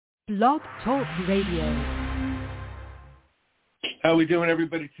Blog Talk Radio. How are we doing,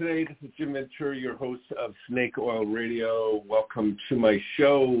 everybody, today? This is Jim Ventura, your host of Snake Oil Radio. Welcome to my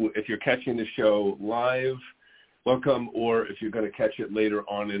show. If you're catching the show live, welcome, or if you're going to catch it later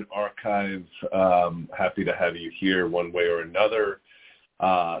on in archive, happy to have you here one way or another.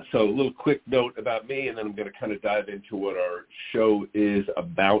 So a little quick note about me, and then I'm going to kind of dive into what our show is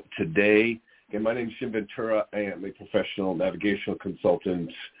about today. Again, my name is Jim Ventura. I am a professional navigational consultant.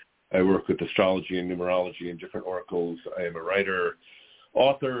 I work with astrology and numerology and different oracles. I am a writer,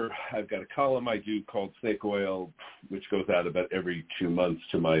 author. I've got a column I do called Snake Oil, which goes out about every 2 months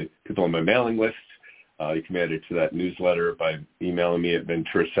to my people on my mailing list. You can add it to that newsletter by emailing me at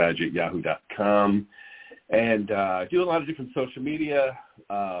venturasaj@yahoo.com. And I do a lot of different social media,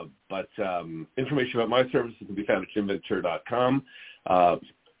 but information about my services can be found at jimventura.com.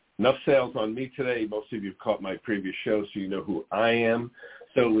 Enough sales on me today. Most of you have caught my previous show, so you know who I am.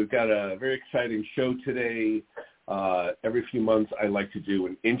 So we've got a very exciting show today. Every few months, I like to do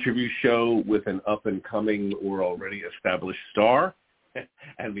an interview show with an up-and-coming or already established star,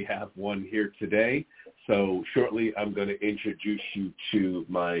 and we have one here today. So shortly, I'm going to introduce you to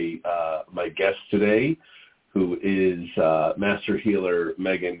my guest today, who is Master Healer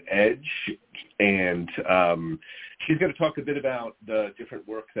Megan Edge, and she's going to talk a bit about the different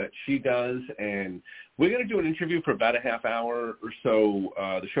work that she does, and we're going to do an interview for about a half hour or so.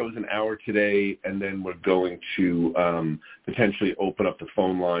 The show is an hour today, and then we're going to potentially open up the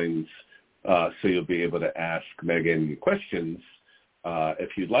phone lines so you'll be able to ask Megan questions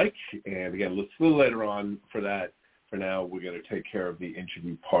if you'd like. And again, a little later on for that. For now, we're going to take care of the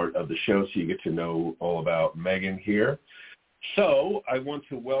interview part of the show so you get to know all about Megan here. So I want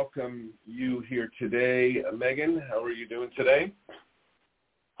to welcome you here today. Megan, how are you doing today?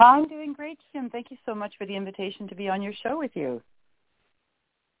 I'm doing great, Jim. Thank you so much for the invitation to be on your show with you.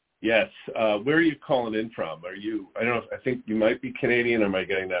 Yes. Where are you calling in from? I think you might be Canadian, or am I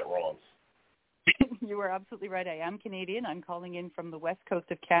getting that wrong? You are absolutely right. I am Canadian. I'm calling in from the west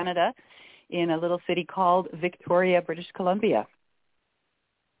coast of Canada in a little city called Victoria, British Columbia.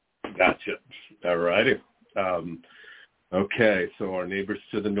 Gotcha. All righty. Okay, so our neighbors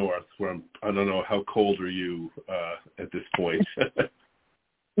to the north, I don't know, how cold are you at this point?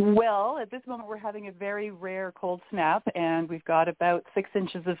 Well, at this moment we're having a very rare cold snap, and we've got about 6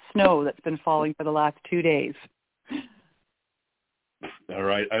 inches of snow that's been falling for the last 2 days. All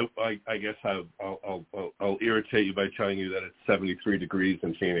right. I guess I'll irritate you by telling you that it's 73 degrees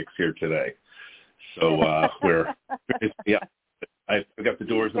in Phoenix here today. So yeah, I've got the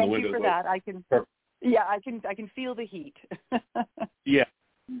doors and the windows. Thank you for that. I can feel the heat. Yeah,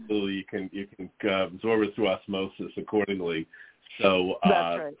 so you can absorb it through osmosis accordingly. So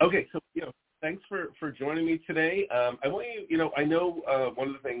that's right. Okay, so thanks for joining me today. I want you. I know one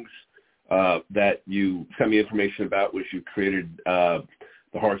of the things that you sent me information about was you created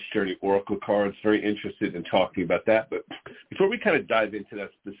the Heart's Journey Oracle cards. Very interested in talking about that. But before we kind of dive into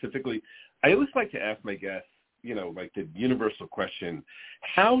that specifically, I always like to ask my guests, like the universal question,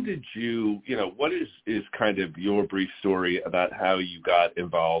 how did you, what is kind of your brief story about how you got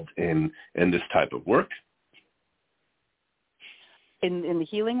involved in this type of work? In the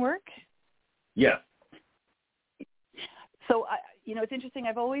healing work? Yeah. So, it's interesting.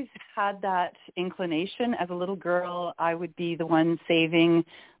 I've always had that inclination. As a little girl, I would be the one saving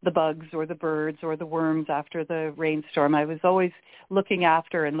the bugs or the birds or the worms after the rainstorm. I was always looking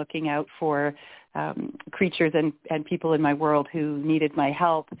after and looking out for creatures and people in my world who needed my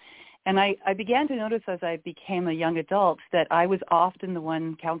help. And I began to notice as I became a young adult that I was often the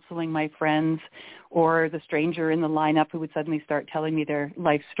one counseling my friends or the stranger in the lineup who would suddenly start telling me their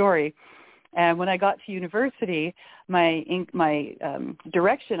life story. And when I got to university, my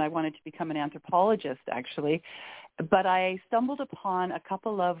direction, I wanted to become an anthropologist, actually. But I stumbled upon a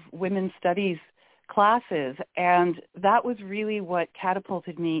couple of women's studies classes, and that was really what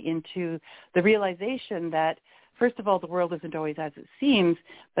catapulted me into the realization that, first of all, the world isn't always as it seems,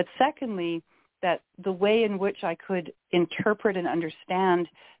 but secondly, that the way in which I could interpret and understand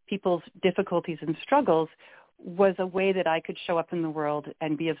people's difficulties and struggles was a way that I could show up in the world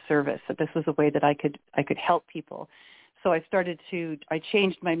and be of service, that this was a way that I could help people. So I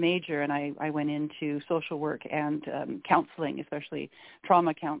changed my major, and I went into social work and counseling, especially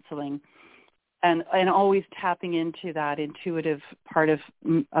trauma counseling, and always tapping into that intuitive part of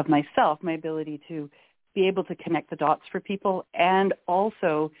myself, my ability to be able to connect the dots for people, and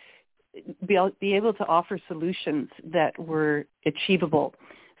also be able to offer solutions that were achievable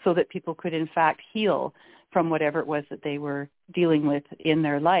so that people could in fact heal from whatever it was that they were dealing with in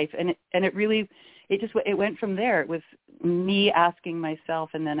their life. And it really it went from there. It was me asking myself,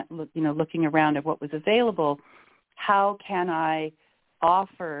 and then looking around at what was available. How can I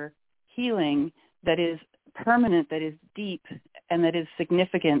offer healing that is permanent, that is deep, and that is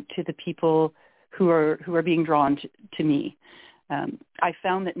significant to the people who are being drawn to me? I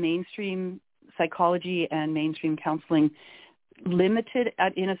found that mainstream psychology and mainstream counseling limited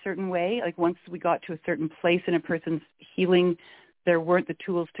in a certain way. Like once we got to a certain place in a person's healing, there weren't the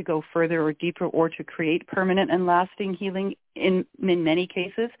tools to go further or deeper or to create permanent and lasting healing in many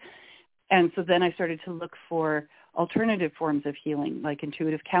cases. And so then I started to look for alternative forms of healing, like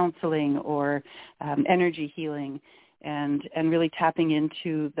intuitive counseling or energy healing, and really tapping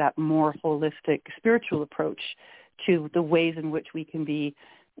into that more holistic spiritual approach to the ways in which we can be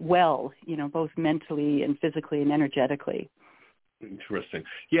well, both mentally and physically and energetically. Interesting.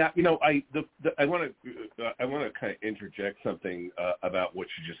 Yeah, I want to kind of interject something about what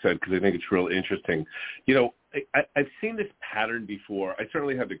you just said, because I think it's real interesting. I've seen this pattern before. I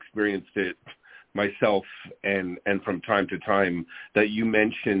certainly have experienced it myself, and from time to time, that you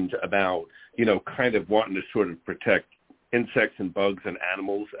mentioned about kind of wanting to sort of protect insects and bugs and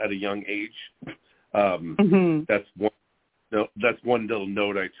animals at a young age. That's one. No, that's one little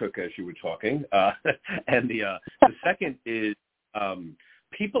note I took as you were talking. And the second is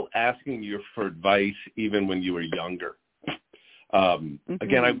people asking you for advice even when you were younger.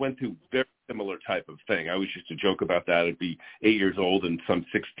 Again, I went through very similar type of thing. I always used to joke about that. I'd be 8 years old and some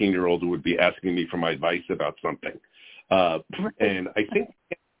 16-year-old would be asking me for my advice about something. And I think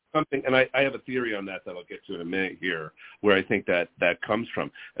something, and I have a theory on that I'll get to in a minute here, where I think that comes from.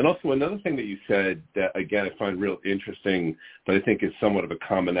 And also another thing that you said that, again, I find real interesting, but I think is somewhat of a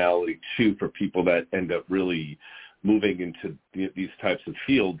commonality, too, for people that end up really moving into these types of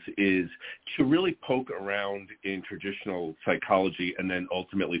fields, is to really poke around in traditional psychology and then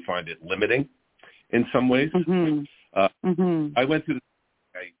ultimately find it limiting in some ways. I went through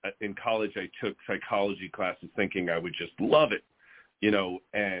in college, I took psychology classes thinking I would just love it.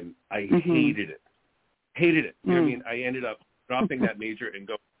 And I hated it. You know what I mean? I ended up dropping that major and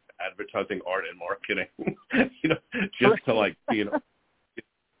going to advertising, art, and marketing, just to be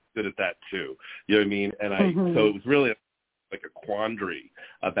good at that too. You know what I mean? And so it was really like a quandary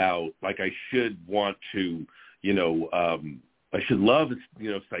about I should want to, I should love,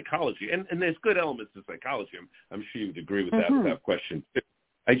 psychology. And there's good elements to psychology. I'm sure you'd agree with that without question.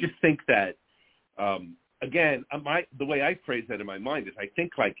 I just think that, again, the way I phrase that in my mind is I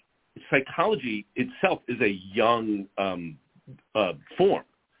think psychology itself is a young form.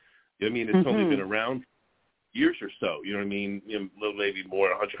 You know what I mean? It's only been around years or so. You know what I mean? Maybe more,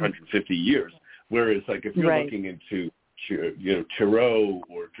 100, 150 years. Whereas if you're looking into tarot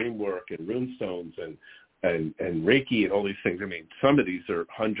or dream work and runestones and Reiki and all these things, I mean, some of these are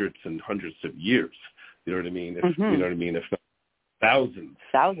hundreds and hundreds of years. You know what I mean? If, you know what I mean? If not thousands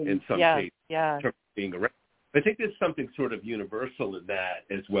in some cases. Yeah. Being around. I think there's something sort of universal in that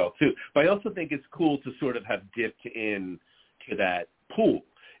as well too. But I also think it's cool to sort of have dipped in to that pool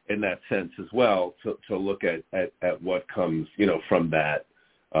in that sense as well, to look at what comes, from that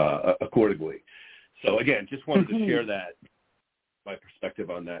accordingly. So again, just wanted to share that, my perspective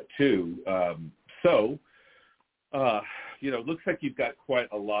on that too. Looks like you've got quite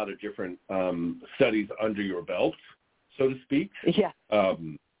a lot of different studies under your belt, so to speak. Yeah.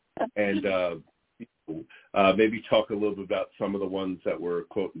 And maybe talk a little bit about some of the ones that were,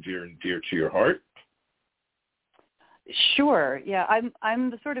 quote, dear to your heart. Sure. Yeah, I'm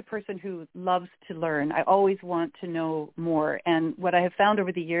the sort of person who loves to learn. I always want to know more. And what I have found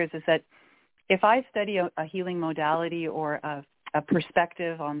over the years is that if I study a healing modality or a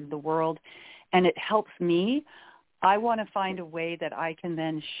perspective on the world and it helps me, I want to find a way that I can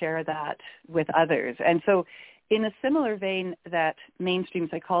then share that with others. And so in a similar vein that mainstream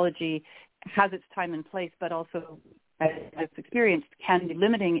psychology has its time and place, but also, as I've experienced, can be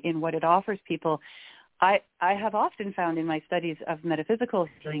limiting in what it offers people, I have often found in my studies of metaphysical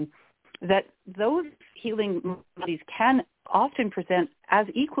healing that those healing modalities can often present as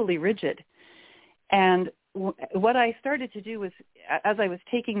equally rigid. And what I started to do was, as I was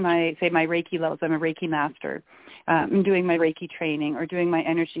taking my Reiki levels, I'm a Reiki master, doing my Reiki training or doing my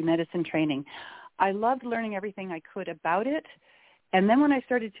energy medicine training, I loved learning everything I could about it. And then when I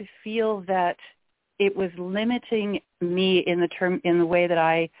started to feel that it was limiting me in the way that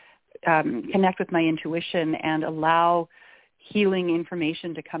I connect with my intuition and allow healing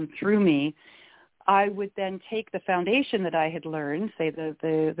information to come through me, I would then take the foundation that I had learned, say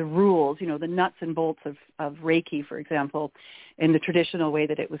the rules, the nuts and bolts of Reiki, for example, in the traditional way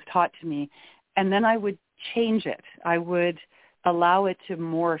that it was taught to me, and then I would change it. I would allow it to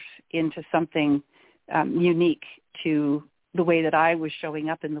morph into something unique to the way that I was showing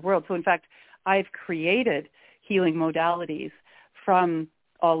up in the world. So in fact, I've created healing modalities from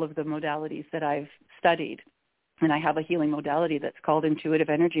all of the modalities that I've studied. And I have a healing modality that's called intuitive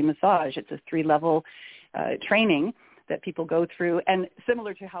energy massage. It's a 3-level training that people go through. And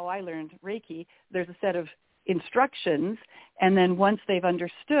similar to how I learned Reiki, there's a set of instructions. And then once they've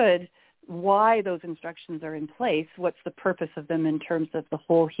understood why those instructions are in place, what's the purpose of them in terms of the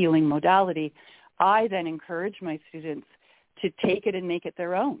whole healing modality, I then encourage my students to take it and make it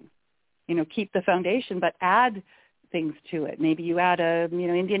their own. Keep the foundation, but add things to it. Maybe you add a,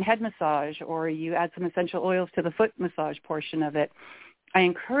 Indian head massage, or you add some essential oils to the foot massage portion of it. I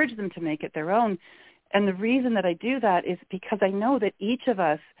encourage them to make it their own. And the reason that I do that is because I know that each of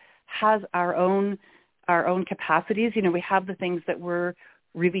us has our own capacities. We have the things that we're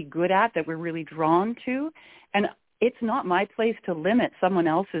really good at, that we're really drawn to. And it's not my place to limit someone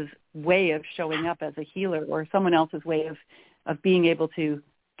else's way of showing up as a healer or someone else's way of being able to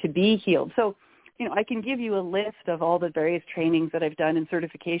be healed. So, I can give you a list of all the various trainings that I've done and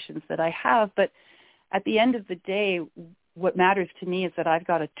certifications that I have, but at the end of the day, what matters to me is that I've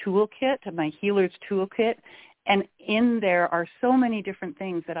got a toolkit, my healer's toolkit, and in there are so many different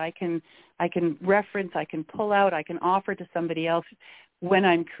things that I can reference, I can pull out, I can offer to somebody else when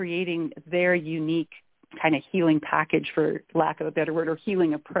I'm creating their unique kind of healing package, for lack of a better word, or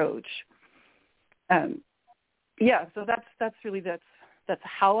healing approach. So that's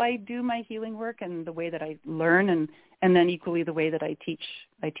how I do my healing work, and the way that I learn, and then equally the way that I teach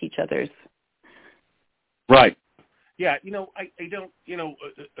others. Right. Yeah. I don't,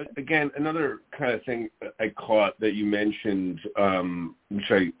 again, another kind of thing I caught that you mentioned,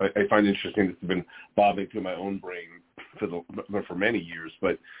 which I find interesting, that's been bobbing through my own brain for many years,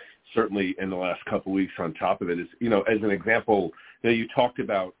 but certainly in the last couple of weeks on top of it is, as an example, you talked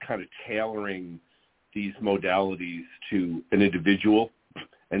about kind of tailoring these modalities to an individual,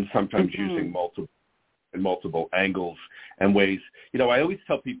 and sometimes using multiple angles and ways. I always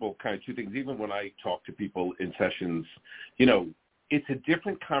tell people kind of two things, even when I talk to people in sessions, it's a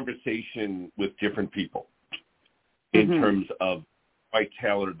different conversation with different people in terms of I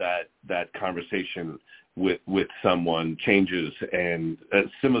tailor that conversation with someone changes. And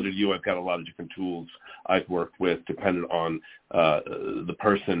similar to you, I've got a lot of different tools I've worked with dependent on the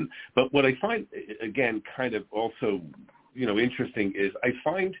person. But what I find, again, kind of also, interesting is I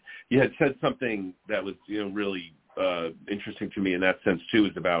find you had said something that was, really interesting to me in that sense too,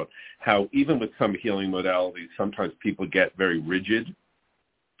 is about how even with some healing modalities, sometimes people get very rigid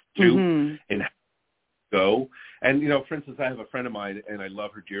too in how to go. And, for instance, I have a friend of mine and I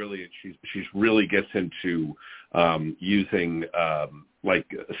love her dearly, and she's really gets into using like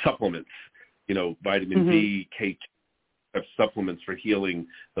supplements, vitamin D, K2, supplements for healing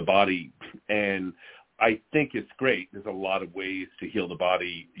the body. And I think it's great. There's a lot of ways to heal the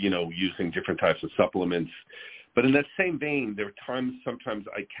body, using different types of supplements. But in that same vein, there are times, sometimes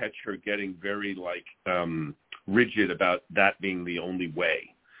I catch her getting very rigid about that being the only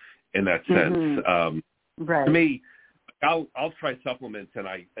way in that sense. Right. To me, I'll try supplements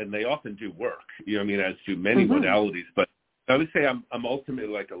and they often do work, as do many modalities. But I would say I'm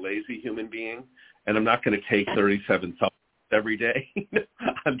ultimately like a lazy human being, and I'm not going to take 37 supplements every day.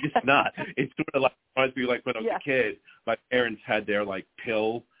 I'm just not. It's sort of like, reminds me like when I was a kid, my parents had their like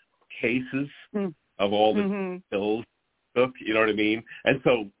pill cases of all the pills took, you know what I mean? And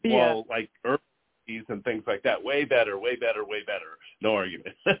so while like herbs and things like that, way better, no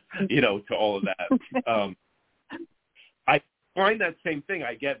argument, to all of that. I find that same thing.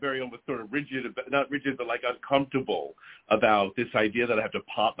 I get very almost sort of rigid, not rigid, but like uncomfortable about this idea that I have to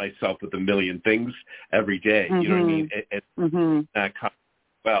pop myself with a million things every day. You know what I mean? And that kind of,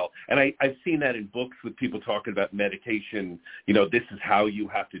 well, and I've seen that in books with people talking about meditation. This is how you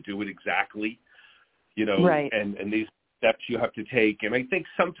have to do it exactly. Right. And these steps you have to take. And I think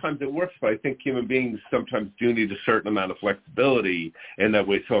sometimes it works, but I think human beings sometimes do need a certain amount of flexibility in that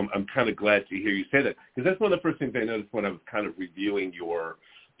way. So I'm kind of glad to hear you say that, because that's one of the first things I noticed when I was kind of reviewing your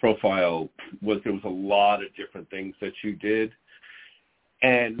profile was there was a lot of different things that you did.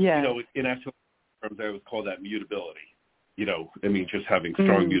 And, in actual terms, I would call that mutability. Just having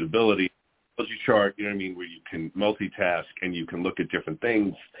strong mutability. You chart, where you can multitask and you can look at different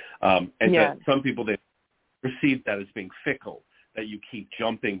things. And that some people, they perceive that as being fickle, that you keep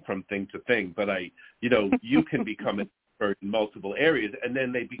jumping from thing to thing. But you can become an expert in multiple areas, and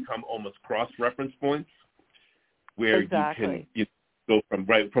then they become almost cross-reference points where you can go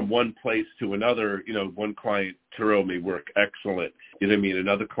from one place to another. One client, Turo, may work excellent.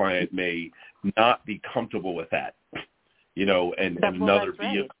 Another client may not be comfortable with that, and another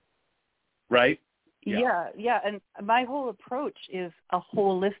vehicle. Right? Yeah. And my whole approach is a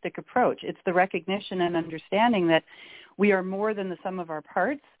holistic approach. It's the recognition and understanding that we are more than the sum of our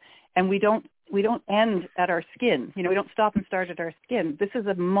parts, and we don't end at our skin. We don't stop and start at our skin. This is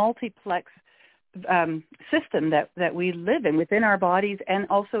a multiplex system that we live in within our bodies, and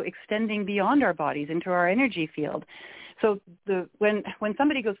also extending beyond our bodies into our energy field. So when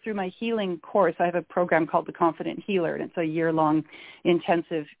somebody goes through my healing course, I have a program called The Confident Healer, and it's a year-long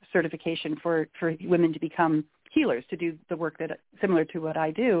intensive certification for women to become healers, to do the work that similar to what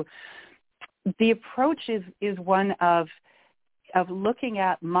I do. The approach is one of looking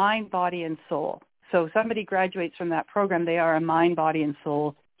at mind, body, and soul. So somebody graduates from that program, they are a mind, body, and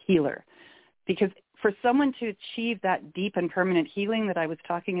soul healer. Because for someone to achieve that deep and permanent healing that I was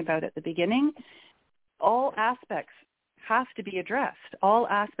talking about at the beginning, all aspects have to be addressed. All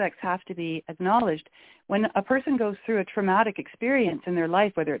aspects have to be acknowledged. When a person goes through a traumatic experience in their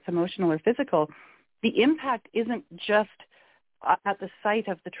life, whether it's emotional or physical, the impact isn't just at the site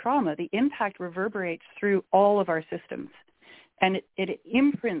of the trauma. The impact reverberates through all of our systems. And it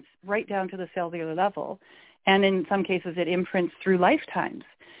imprints right down to the cellular level. And in some cases, it imprints through lifetimes.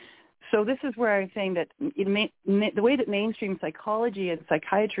 So this is where I'm saying that the way that mainstream psychology and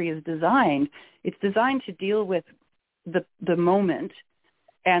psychiatry is designed, it's designed to deal with the moment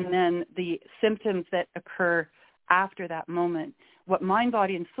and then the symptoms that occur after that moment. What mind,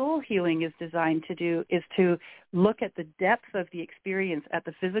 body, and soul healing is designed to do is to look at the depth of the experience at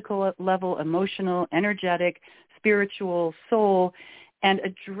the physical level, emotional, energetic, spiritual, soul, and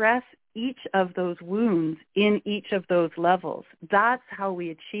address each of those wounds in each of those levels. That's how we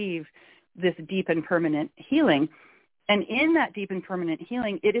achieve this deep and permanent healing. And in that deep and permanent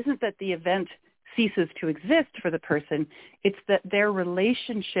healing, it isn't that the event ceases to exist for the person. It's that their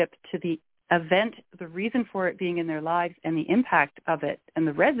relationship to the event, the reason for it being in their lives, and the impact of it and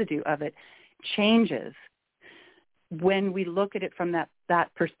the residue of it changes when we look at it from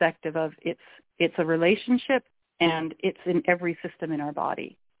that perspective of it's a relationship and it's in every system in our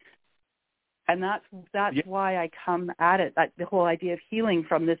body. And that's why I come at it, the whole idea of healing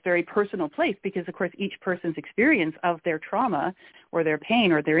from this very personal place, because, of course, each person's experience of their trauma or their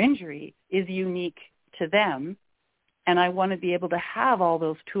pain or their injury is unique to them. And I want to be able to have all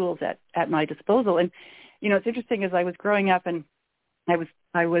those tools at my disposal. And, it's interesting, as I was growing up and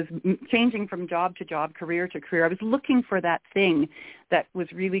I was changing from job to job, career to career, I was looking for that thing that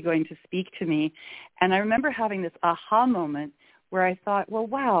was really going to speak to me. And I remember having this aha moment where I thought, well,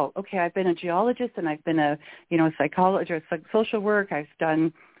 wow, okay, I've been a geologist and I've been a psychologist, social work. I've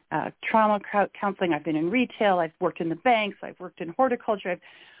done trauma counseling. I've been in retail. I've worked in the banks. I've worked in horticulture.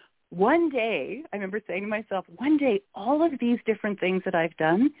 One day, I remember saying to myself, one day, all of these different things that I've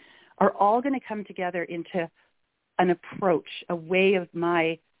done are all going to come together into an approach, a way of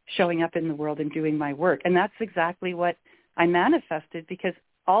my showing up in the world and doing my work. And that's exactly what I manifested, because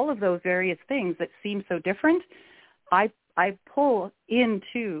all of those various things that seem so different, I pull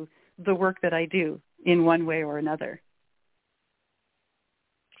into the work that I do in one way or another.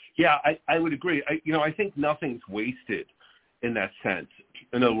 Yeah, I would agree. I think nothing's wasted in that sense.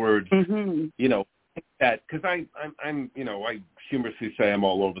 In other words, that because I'm I humorously say I'm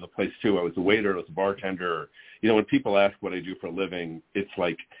all over the place too. I was a waiter, I was a bartender. When people ask what I do for a living, it's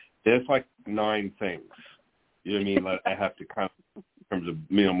like there's like 9 things. You know what I mean? I have to count in terms of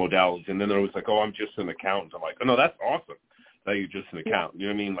modalities, and then they're always like, "Oh, I'm just an accountant." I'm like, "Oh no, that's awesome that you're just an accountant." You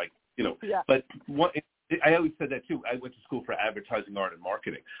know what I mean? Like, Yeah. But I always said that too. I went to school for advertising, art, and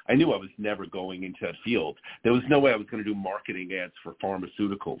marketing. I knew I was never going into that field. There was no way I was going to do marketing ads for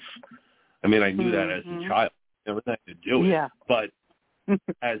pharmaceuticals. I mean, I knew that as a child. I was not going to do it. Yeah. But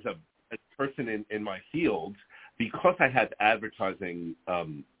as a person in my field, because I had advertising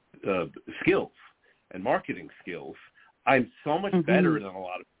skills and marketing skills, I'm so much better than a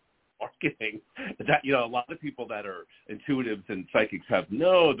lot of marketing that, a lot of people that are intuitives and psychics have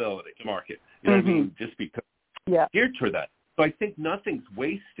no ability to market, what I mean, just because geared toward that. So I think nothing's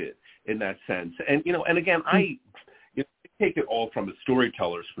wasted in that sense. And, and again, I take it all from a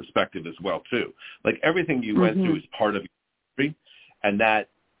storyteller's perspective as well, too. Like everything you went through is part of your history, and that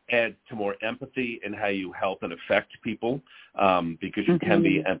adds to more empathy in how you help and affect people, because you can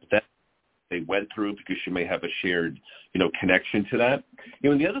be empathetic. They went through, because you may have a shared, connection to that.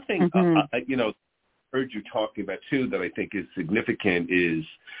 And the other thing, I heard you talking about too that I think is significant is,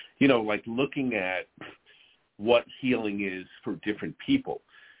 like looking at what healing is for different people.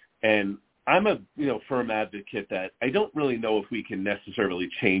 And I'm a, firm advocate that I don't really know if we can necessarily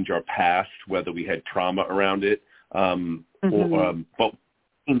change our past, whether we had trauma around it, but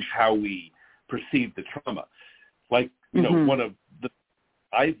change how we perceive the trauma. Like, one of the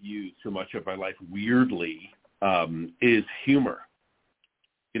I've used so much of my life weirdly is humor.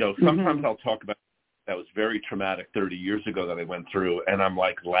 Sometimes I'll talk about that was very traumatic 30 years ago that I went through, and I'm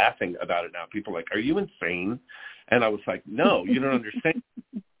like laughing about it now. People are like, are you insane? And I was like, no, you don't understand.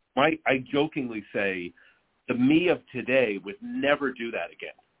 I jokingly say, the me of today would never do that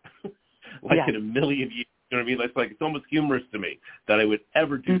again. In a million years. You know what I mean? It's like, it's almost humorous to me that I would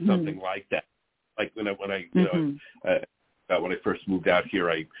ever do something like that. Like when I first moved out here,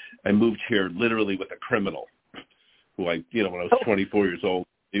 I moved here literally with a criminal who when I was 24 years old,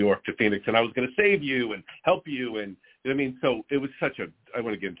 New York to Phoenix, and I was going to save you and help you. And you know what I mean? So it was I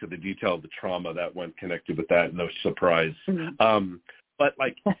want to get into the detail of the trauma that went connected with that, no surprise. But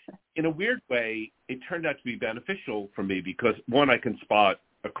like in a weird way, it turned out to be beneficial for me because one, I can spot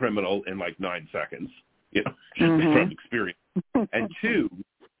a criminal in like 9 seconds, from experience. And two,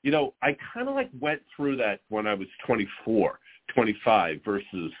 I kind of like went through that when I was 24, 25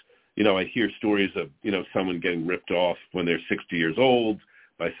 versus, I hear stories of, someone getting ripped off when they're 60 years old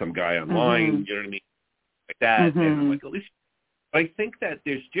by some guy online, you know what I mean? Like that. And I'm like, at least I think that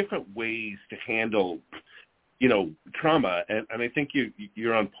there's different ways to handle, trauma. And I think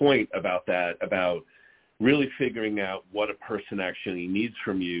you're on point about that, about really figuring out what a person actually needs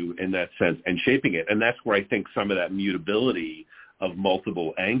from you in that sense and shaping it. And that's where I think some of that mutability of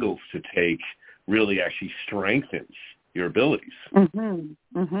multiple angles to take really actually strengthens your abilities.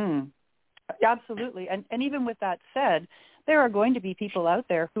 Absolutely. And even with that said, there are going to be people out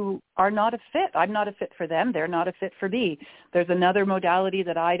there who are not a fit. I'm not a fit for them. They're not a fit for me. There's another modality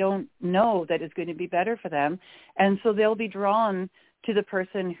that I don't know that is going to be better for them. And so they'll be drawn to the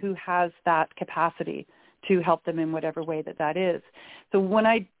person who has that capacity to help them in whatever way that is. So when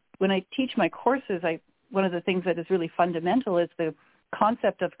I teach my courses, one of the things that is really fundamental is the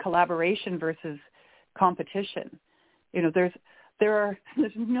concept of collaboration versus competition. There's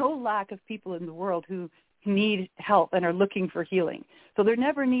no lack of people in the world who need help and are looking for healing. So there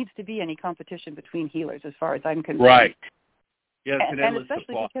never needs to be any competition between healers as far as I'm concerned. Right. Yeah, and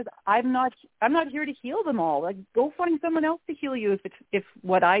especially because I'm not here to heal them all. Like, go find someone else to heal you if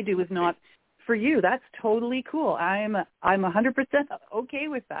what I do is not for you. That's totally cool. I'm 100% okay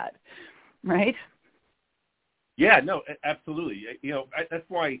with that. Right? Yeah, no, absolutely. That's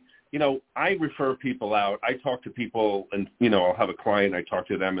why, I refer people out. I talk to people and, I'll have a client, I talk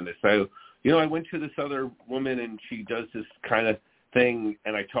to them and they say, I went to this other woman and she does this kind of thing,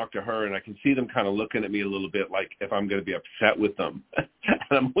 and I talk to her and I can see them kind of looking at me a little bit like if I'm going to be upset with them. And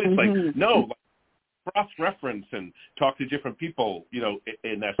I'm always like, no, cross-reference and talk to different people,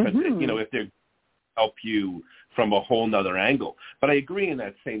 in that sense, if they're help you from a whole nother angle. But I agree in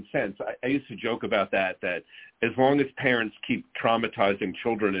that same sense. I used to joke about that as long as parents keep traumatizing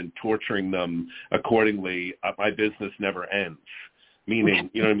children and torturing them accordingly, my business never ends. Meaning,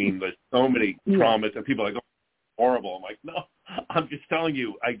 you know what I mean? There's so many traumas and people are like, oh, horrible. I'm like, no, I'm just telling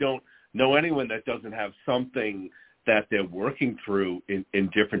you, I don't know anyone that doesn't have something that they're working through in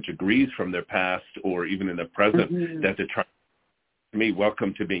different degrees from their past or even in the present that they're trying. To me,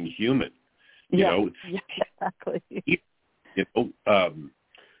 welcome to being human. You know, exactly.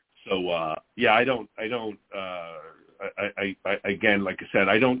 I again, like I said,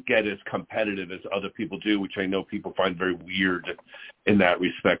 I don't get as competitive as other people do, which I know people find very weird in that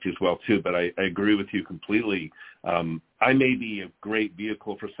respect as well too. But I agree with you completely. I may be a great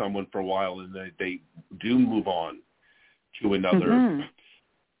vehicle for someone for a while, and they do move on to another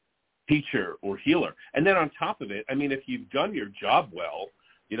teacher or healer. And then on top of it, I mean, if you've done your job well,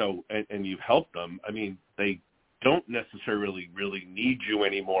 and you've helped them, I mean, they don't necessarily really need you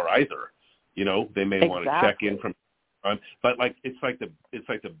anymore either. They may want to check in from, but it's like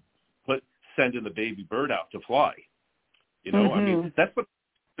sending the baby bird out to fly. I mean, that's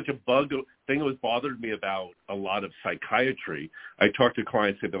such a thing that was bothered me about a lot of psychiatry. I talk to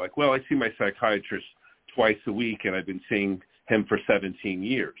clients, they'd be like, well, I see my psychiatrist twice a week and I've been seeing him for 17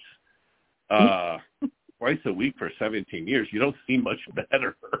 years. Twice a week for 17 years, you don't seem much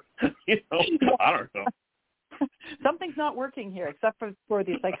better. I don't know. Something's not working here, except for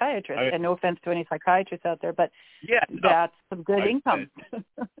the psychiatrist. And no offense to any psychiatrists out there, but that's some good income.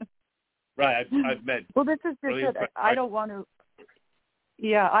 Right, I've met. Well, this is just it. I don't want to.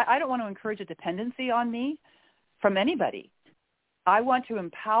 Yeah, I don't want to encourage a dependency on me from anybody. I want to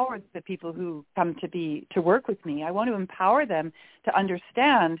empower the people who come to work with me. I want to empower them to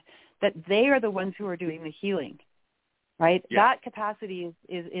understand that they are the ones who are doing the healing, right? Yeah. That capacity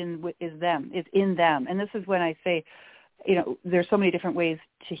is in them. And this is when I say, there's so many different ways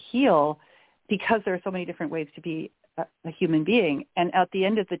to heal because there are so many different ways to be a human being. And at the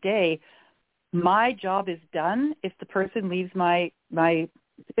end of the day, My job is done if the person leaves my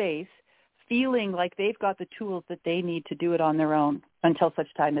space feeling like they've got the tools that they need to do it on their own until such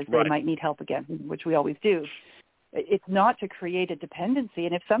time as they might need help again, which we always do. It's not to create a dependency.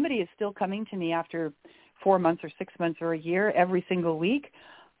 And if somebody is still coming to me after 4 months or 6 months or a year every single week,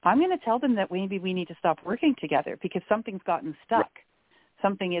 I'm going to tell them that maybe we need to stop working together because something's gotten stuck.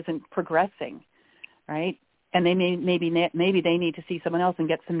 Something isn't progressing, right? And they maybe they need to see someone else and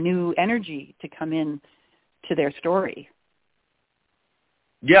get some new energy to come in to their story.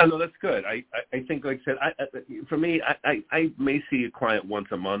 Yeah, no, that's good. I think, like I said, for me, I may see a client once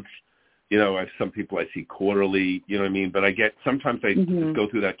a month. You know, I have some people I see quarterly, you know what I mean? But sometimes I just go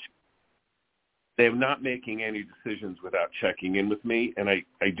through that. They're not making any decisions without checking in with me, and I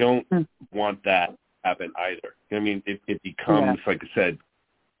don't want that to happen either. You know what I mean? It becomes, like I said,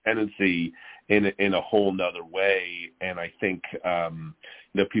 tendency in a whole nother way, and I think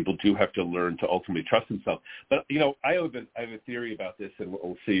people do have to learn to ultimately trust themselves. But I have a theory about this, and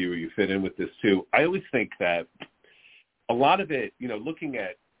we'll see where you fit in with this too. I always think that a lot of it, looking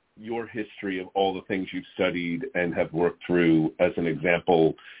at your history of all the things you've studied and have worked through as an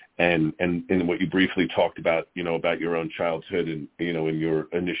example, and what you briefly talked about, about your own childhood and in your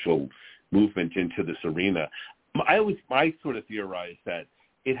initial movement into this arena, I sort of theorize that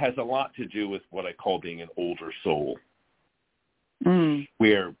it has a lot to do with what I call being an older soul,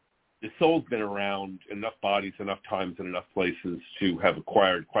 where the soul's been around enough bodies, enough times, and enough places to have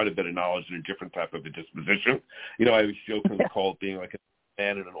acquired quite a bit of knowledge and a different type of a disposition. I always jokingly call it being like a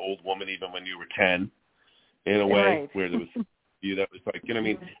man and an old woman, even when you were 10, in a way, where there was you that was like,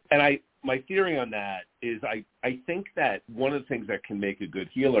 And my theory on that is I think that one of the things that can make a good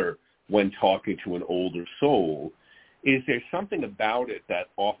healer when talking to an older soul is there's something about it that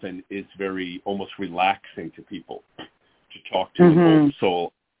often is very almost relaxing to people to talk to an old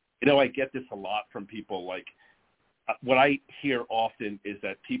soul. I get this a lot from people. Like what I hear often is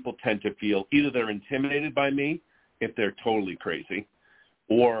that people tend to feel either they're intimidated by me if they're totally crazy,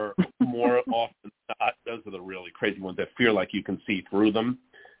 or more often not, those are the really crazy ones that feel like you can see through them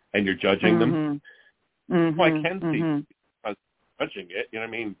and you're judging them. Well, I can see I'm judging it. You know what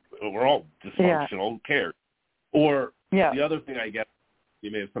I mean? We're all dysfunctional. Who cares? Or the other thing I get,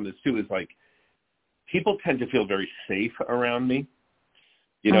 you may have some of this too, is like people tend to feel very safe around me.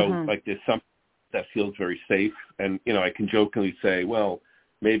 Like there's something that feels very safe. And, I can jokingly say, well,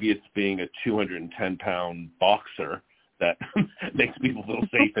 maybe it's being a 210-pound boxer that makes people feel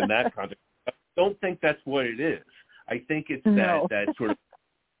safe in that context. I don't think that's what it is. I think it's that sort of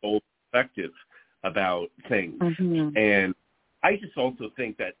old perspective about things. And I just also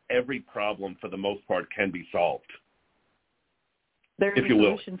think that every problem, for the most part, can be solved. There's a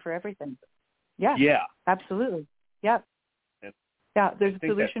solution for everything. Yeah. Yeah. Absolutely. Yeah. Yeah. There's a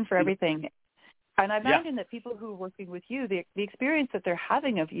solution for everything. And I imagine that people who are working with you, the experience that they're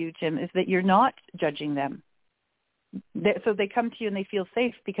having of you, Jim, is that you're not judging them. So they come to you and they feel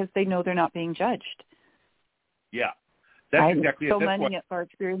safe because they know they're not being judged. Yeah. That's exactly it. So many of our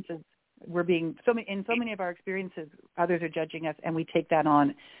experiences, in so many of our experiences, others are judging us, and we take that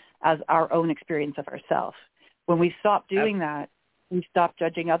on as our own experience of ourselves. When we stop doing that, we stop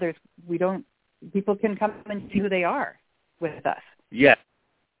judging others. People can come and see who they are with us. Yes,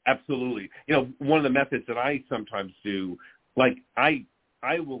 absolutely. One of the methods that I sometimes do, like I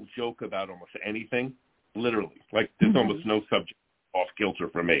will joke about almost anything, literally. Like there's almost no subject off kilter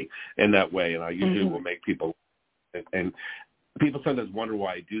for me in that way, and I usually will make people, and people sometimes wonder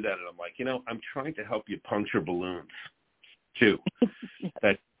why I do that, and I'm like, I'm trying to help you puncture balloons too.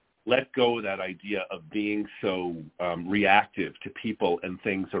 That let go of that idea of being so reactive to people and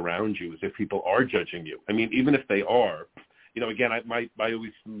things around you as if people are judging you. I mean, even if they are, again,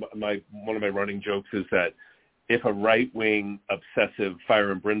 one of my running jokes is that if a right-wing, obsessive,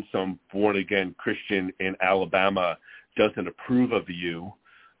 fire and brimstone, born-again Christian in Alabama doesn't approve of you,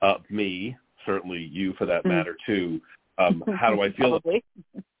 of me, certainly you for that matter too, how do I feel?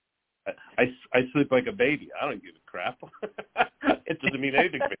 I sleep like a baby. I don't give a crap. It doesn't mean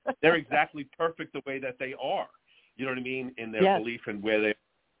anything to me. They're exactly perfect the way that they are. You know what I mean? In their belief in where they are,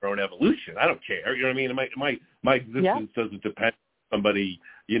 their own evolution. I don't care. You know what I mean? My existence doesn't depend on somebody,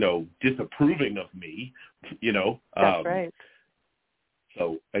 disapproving of me. That's right.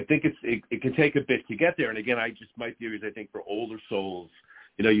 So I think it can take a bit to get there. And again, my theory is I think for older souls,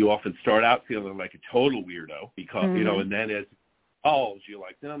 you often start out feeling like a total weirdo because and then as you're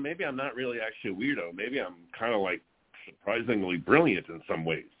like, no, maybe I'm not really actually a weirdo. Maybe I'm kind of like surprisingly brilliant in some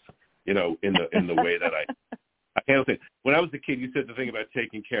ways, in the way that I handle things. When I was a kid, you said the thing about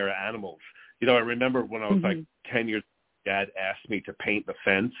taking care of animals. I remember when I was like 10 years old, Dad asked me to paint the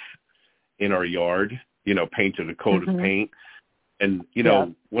fence in our yard, painted a coat of paint. And,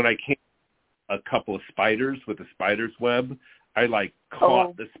 when I came a couple of spiders with a spider's web, I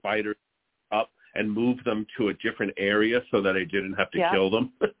caught the spiders up and moved them to a different area so that I didn't have to kill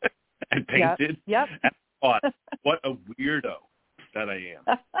them and painted. Yep. And I thought, what a weirdo that I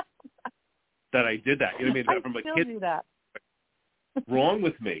am. That I did that. I from a still kid. do that. Wrong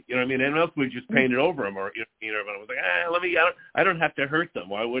with me. Anyone else would just paint it over them, or but I was like, I don't have to hurt them.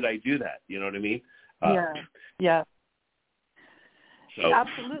 Why would I do that? You know what I mean? Yeah. So.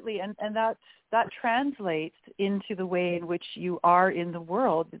 Absolutely, and that translates into the way in which you are in the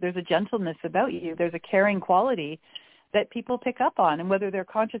world. There's a gentleness about you. There's a caring quality that people pick up on, and whether they're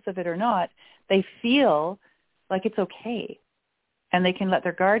conscious of it or not, they feel like it's okay, and they can let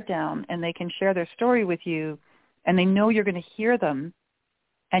their guard down, and they can share their story with you. And they know you're going to hear them,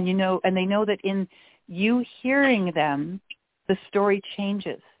 and they know that in you hearing them, the story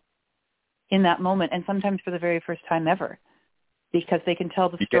changes in that moment, and sometimes for the very first time ever, because they can tell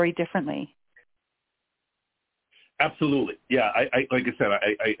the story differently. Absolutely, yeah. I like I said,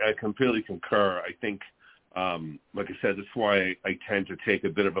 I completely concur. I think, like I said, that's why I tend to take a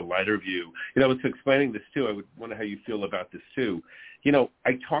bit of a lighter view. I was explaining this too. I would wonder how you feel about this too.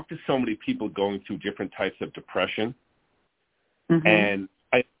 I talk to so many people going through different types of depression, and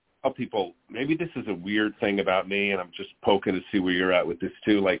I tell people, maybe this is a weird thing about me, and I'm just poking to see where you're at with this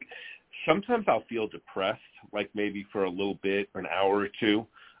too. Like, sometimes I'll feel depressed, like maybe for a little bit, or an hour or two,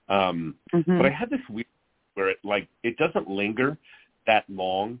 but I have this weird where it doesn't linger that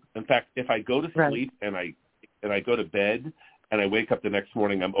long. In fact, if I go to sleep and I go to bed and I wake up the next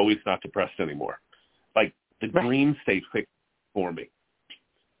morning, I'm always not depressed anymore. Like, the dream stay fixed for me,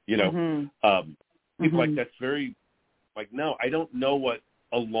 people like that's very no, I don't know what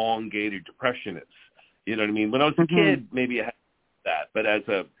elongated depression is. You know what I mean? When I was a kid, maybe I had that, but as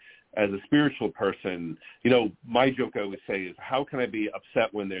a spiritual person, my joke I always say is, how can I be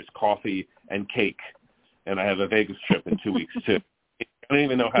upset when there's coffee and cake and I have a Vegas trip in 2 weeks too? I don't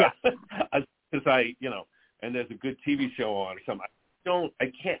even know how, because and there's a good TV show on or something.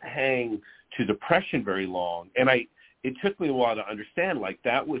 I can't hang to depression very long. And it took me a while to understand,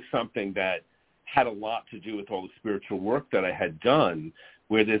 that was something that had a lot to do with all the spiritual work that I had done,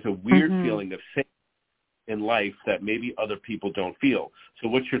 where there's a weird feeling of sin in life that maybe other people don't feel. So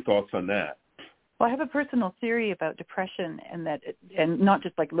what's your thoughts on that? Well, I have a personal theory about depression, and not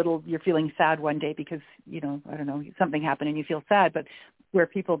just you're feeling sad one day because, I don't know, something happened and you feel sad, but where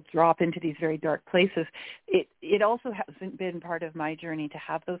people drop into these very dark places. It also hasn't been part of my journey to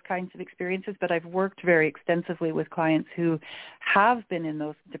have those kinds of experiences, but I've worked very extensively with clients who have been in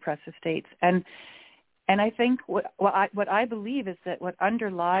those depressive states. And I think what I believe is that what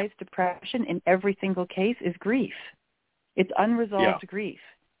underlies depression in every single case is grief. It's unresolved grief.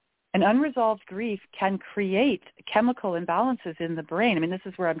 And unresolved grief can create chemical imbalances in the brain. I mean, this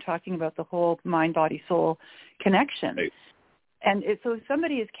is where I'm talking about the whole mind-body-soul connection. Right. And so if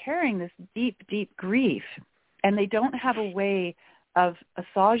somebody is carrying this deep, deep grief and they don't have a way of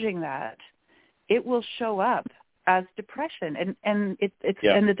assuaging that, it will show up as depression. And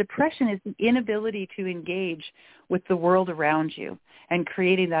the depression is the inability to engage with the world around you and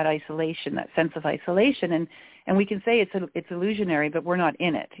creating that isolation, that sense of isolation. And we can say it's illusionary, but we're not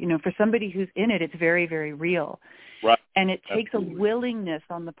in it. For somebody who's in it, it's very, very real. Right. And it takes a willingness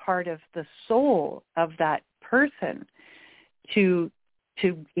on the part of the soul of that person to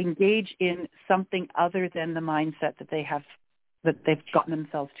engage in something other than the mindset that they've gotten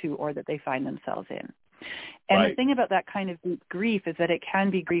themselves to or that they find themselves in. And the thing about that kind of deep grief is that it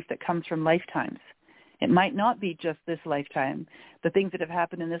can be grief that comes from lifetimes. It might not be just this lifetime. The things that have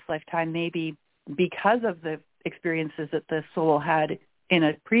happened in this lifetime may be because of the experiences that the soul had in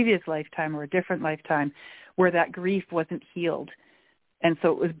a previous lifetime or a different lifetime where that grief wasn't healed. And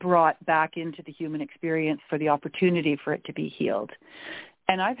so it was brought back into the human experience for the opportunity for it to be healed.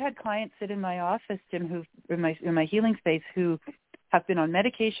 And I've had clients sit in my office, Jim, who in my healing space, who have been on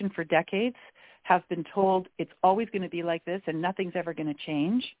medication for decades, have been told it's always going to be like this and nothing's ever going to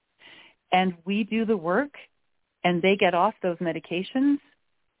change. And we do the work and they get off those medications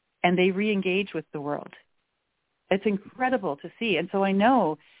and they re-engage with the world. It's incredible to see. And so I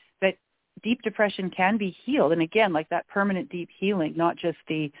know that deep depression can be healed. And again, like that permanent deep healing, not just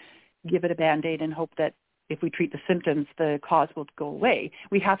the give it a Band-Aid and hope that if we treat the symptoms, the cause will go away.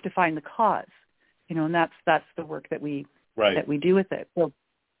 We have to find the cause, and that's the work that we do with it. So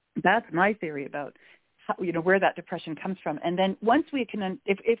that's my theory about how, where that depression comes from. And then once we can,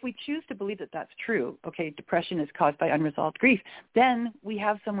 if we choose to believe that that's true, okay, depression is caused by unresolved grief, then we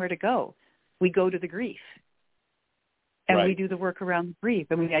have somewhere to go. We go to the grief. And right. we do the work around grief,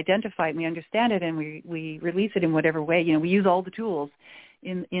 and we identify it, and we understand it, and we release it in whatever way. We use all the tools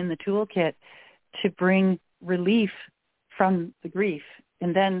in the toolkit to bring relief from the grief,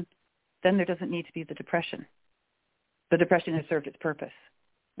 and then there doesn't need to be the depression. The depression has served its purpose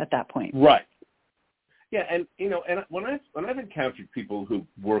at that point. Right. Yeah, and and when I've encountered people who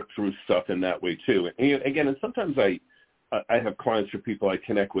work through stuff in that way too, and again, and sometimes I have clients or people I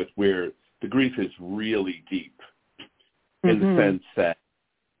connect with where the grief is really deep, in the sense that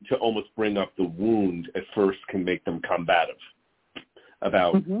to almost bring up the wound at first can make them combative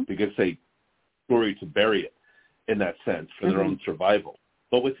about because they story to bury it in that sense for their own survival.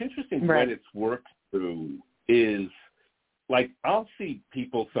 But what's interesting when it's worked through is, like, I'll see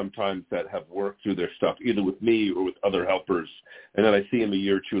people sometimes that have worked through their stuff either with me or with other helpers, and then I see them a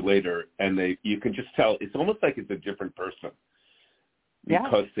year or two later, and you can just tell it's almost like it's a different person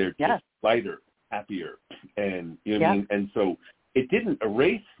because they're just lighter, happier, and you know what I mean. And so it didn't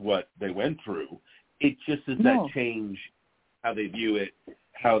erase what they went through. It just is that change, how they view it,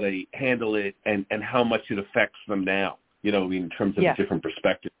 how they handle it, and how much it affects them now. You know, in terms of a different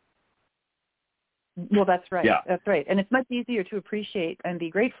perspective. Well, that's right. Yeah. That's right. And it's much easier to appreciate and be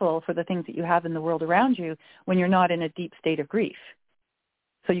grateful for the things that you have in the world around you when you're not in a deep state of grief.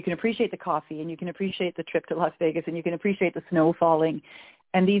 So you can appreciate the coffee, and you can appreciate the trip to Las Vegas, and you can appreciate the snow falling.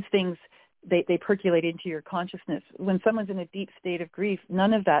 And these things, they percolate into your consciousness. When someone's in a deep state of grief,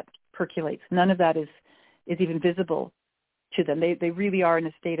 none of that percolates. None of that is even visible to them. They really are in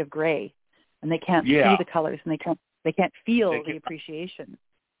a state of gray, and they can't see the colors, and they can't feel the appreciation.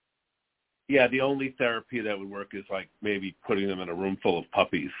 Yeah, the only therapy that would work is like maybe putting them in a room full of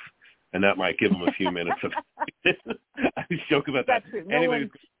puppies, and that might give them a few minutes of. I joke about that. That's true.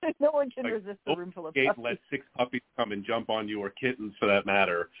 No one can resist a room full of puppies. Let 6 puppies come and jump on you, or kittens for that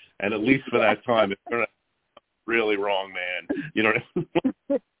matter, and at least for that time, it's really wrong, man. You know what I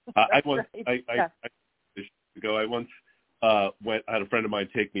mean? I had a friend of mine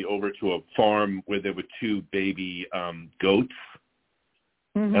take me over to a farm where there were 2 baby goats,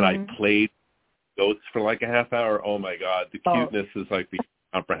 and I played goats for like a half hour. Oh my God, the cuteness is like the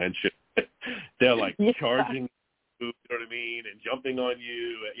comprehension. They're like charging you know what I mean, and jumping on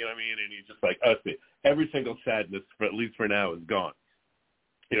you, you know what I mean, and you just like, every single sadness, for at least for now, is gone.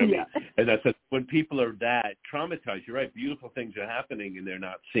 You know what I mean? And that's when people are that traumatized. You're right. Beautiful things are happening, and they're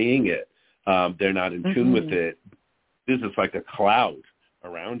not seeing it. They're not in tune with it. This is like a cloud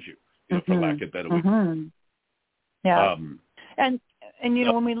around you, you know, for lack of better words. Yeah. And you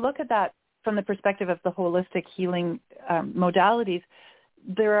know, when we look at that from the perspective of the holistic healing modalities,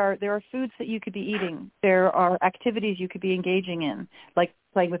 there are foods that you could be eating. There are activities you could be engaging in, like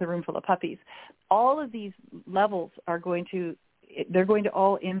playing with a room full of puppies. All of these levels are going to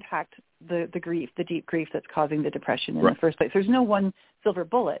all impact the grief, the deep grief that's causing the depression in the first place. There's no one silver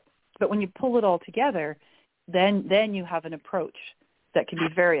bullet, but when you pull it all together, then you have an approach that can be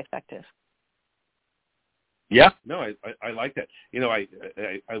very effective. Yeah, no, I like that. You know, I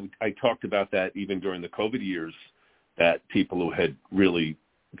talked about that even during the COVID years, that people who had really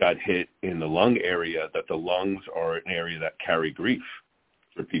got hit in the lung area, that the lungs are an area that carry grief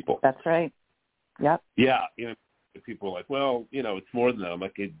for people. That's right. Yep. Yeah, you know, people are like, well, you know, it's more than that. I'm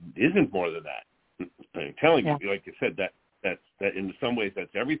like, it isn't more than that. I'm telling you, like you said, that in some ways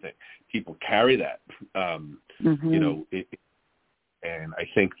that's everything. People carry that, you know, and I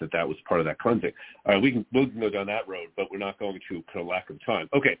think that was part of that cleansing. All right, we can go down that road, but we're not going to for lack of time.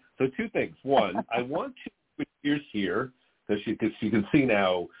 Okay, so 2 things. One, I want to switch gears here because you can see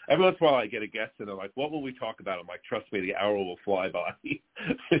now, every once in a while I get a guest and they're like, what will we talk about? I'm like, trust me, the hour will fly by.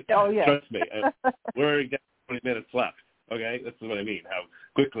 Oh, yeah. Trust me. We're down 20 minutes left. Okay, this is what I mean, how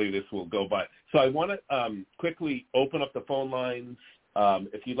quickly this will go by. So I want to quickly open up the phone lines.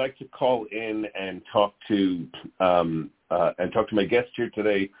 If you'd like to call in and talk to my guest here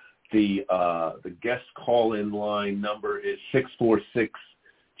today, the guest call-in line number is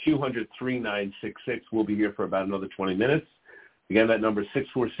 646-200-3966. We'll be here for about another 20 minutes. Again, that number is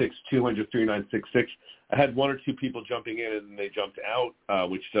 646-200-3966. I had 1 or 2 people jumping in and they jumped out,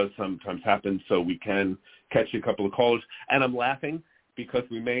 which does sometimes happen, so we can catch a couple of callers. And I'm laughing because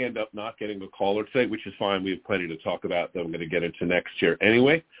we may end up not getting a caller today, which is fine. We have plenty to talk about that I'm going to get into next year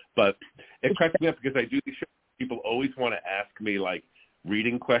anyway. But it cracks me up because I do these shows. People always want to ask me, like,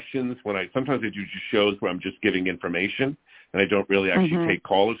 reading questions. Sometimes I do shows where I'm just giving information and I don't really actually take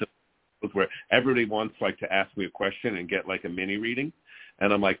callers, where everybody wants, like, to ask me a question and get, like, a mini reading.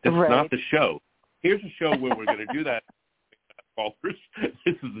 And I'm like, this is not the show. Here's a show where we're going to do that. Callers.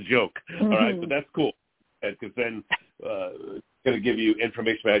 This is a joke. All right, but that's cool because then it's going to give you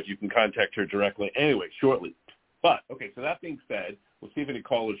information about you can contact her directly anyway, shortly. But, okay, so that being said, we'll see if any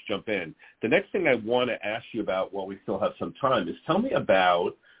callers jump in. The next thing I want to ask you about while we still have some time is tell me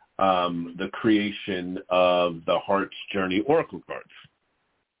about the creation of the Heart's Journey Oracle cards.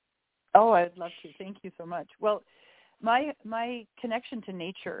 Oh, I'd love to. Thank you so much. Well, my connection to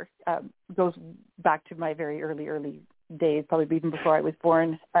nature goes back to my very early days, probably even before I was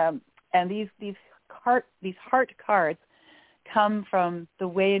born. And these heart cards come from the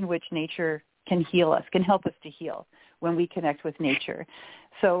way in which nature can heal us, can help us to heal when we connect with nature.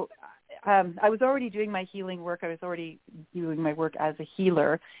 So I was already doing my healing work. I was already doing my work as a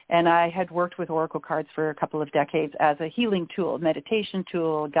healer, and I had worked with oracle cards for a couple of decades as a healing tool, meditation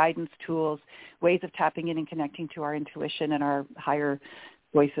tool, guidance tools, ways of tapping in and connecting to our intuition and our higher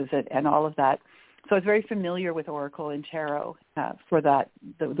voices and all of that. So I was very familiar with oracle and tarot for that,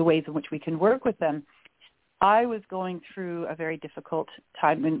 the ways in which we can work with them. I was going through a very difficult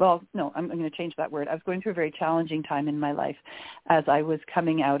time. I'm going to change that word. I was going through a very challenging time in my life as I was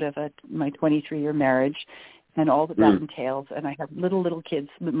coming out of my 23-year marriage and all that entails. And I have little kids,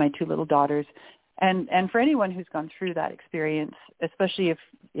 my two little daughters. And for anyone who's gone through that experience, especially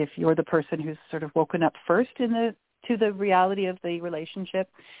if you're the person who's sort of woken up first to the reality of the relationship,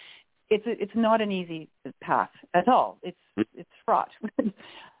 it's not an easy path at all. It's fraught.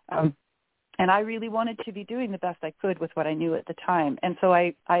 And I really wanted to be doing the best I could with what I knew at the time. And so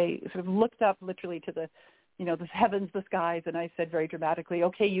I sort of looked up literally to the heavens, the skies, and I said very dramatically,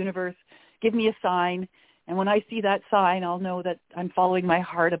 okay, universe, give me a sign. And when I see that sign, I'll know that I'm following my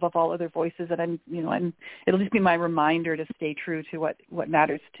heart above all other voices, and it'll just be my reminder to stay true to what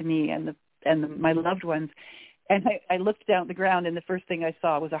matters to me and my loved ones. And I looked down at the ground, and the first thing I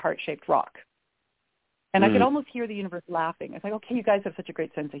saw was a heart-shaped rock. And I could almost hear the universe laughing. I was like, okay, you guys have such a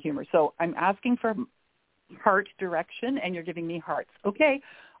great sense of humor. So I'm asking for heart direction, and you're giving me hearts. Okay,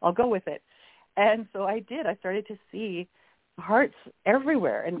 I'll go with it. And so I did. I started to see hearts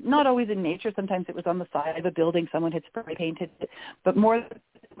everywhere, and not always in nature. Sometimes it was on the side of a building. Someone had spray painted it. But more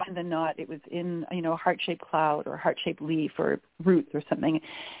than not, it was in, a heart-shaped cloud or a heart-shaped leaf or root or something.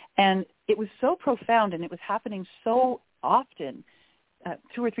 And it was so profound, and it was happening so often,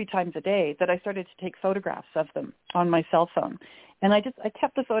 2 or 3 times a day, that I started to take photographs of them on my cell phone. And I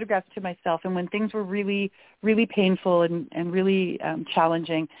kept the photographs to myself. And when things were really, really painful and really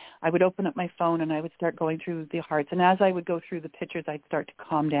challenging, I would open up my phone and I would start going through the hearts. And as I would go through the pictures, I'd start to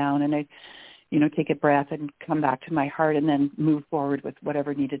calm down and I'd, take a breath and come back to my heart and then move forward with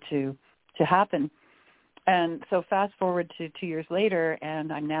whatever needed to happen. And so fast forward to 2 years later,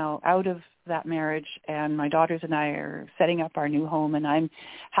 and I'm now out of that marriage, and my daughters and I are setting up our new home, and I'm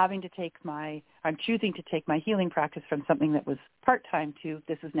choosing to take my healing practice from something that was part-time to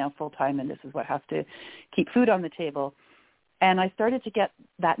this is now full-time, and this is what has to keep food on the table. And I started to get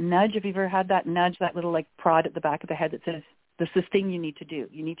that nudge. Have you ever had that nudge, that little prod at the back of the head that says, this is the thing you need to do.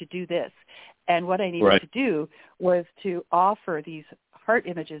 You need to do this. And what I needed to do was to offer these heart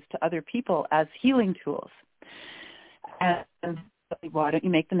images to other people as healing tools. And why don't you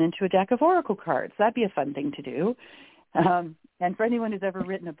make them into a deck of oracle cards? That'd be a fun thing to do. And for anyone who's ever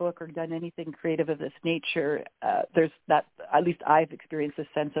written a book or done anything creative of this nature, there's that, at least I've experienced this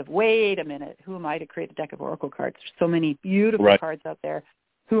sense of, wait a minute, who am I to create a deck of oracle cards? There's so many beautiful cards out there.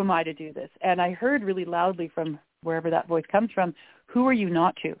 Who am I to do this? And I heard really loudly from wherever that voice comes from, who are you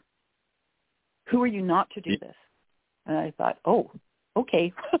not to? Who are you not to do this? And I thought, oh,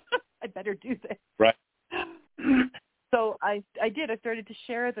 okay, I better do this. Right. So I did. I started to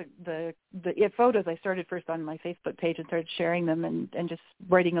share the photos. I started first on my Facebook page and started sharing them and just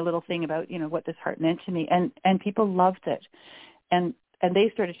writing a little thing about, what this heart meant to me. And people loved it. And they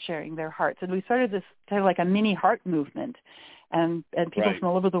started sharing their hearts. And we started this kind of like a mini heart movement. And people from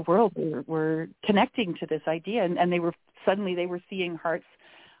all over the world were connecting to this idea. And they were seeing hearts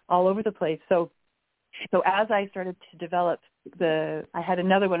all over the place. So as I started to develop I had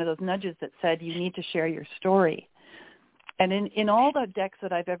another one of those nudges that said, you need to share your story. And in all the decks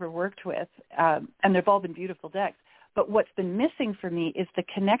that I've ever worked with, and they've all been beautiful decks, but what's been missing for me is the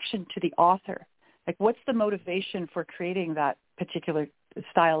connection to the author. Like, what's the motivation for creating that particular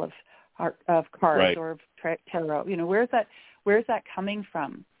style of cards or of tarot? Where's that coming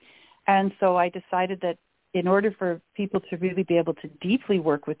from? And so I decided that in order for people to really be able to deeply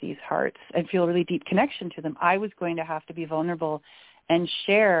work with these hearts and feel a really deep connection to them, I was going to have to be vulnerable and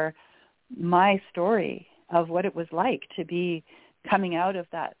share my story of what it was like to be coming out of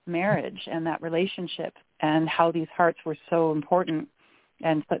that marriage and that relationship, and how these hearts were so important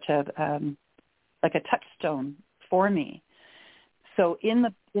and such a touchstone for me. So in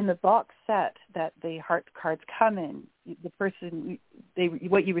the box set that the heart cards come in,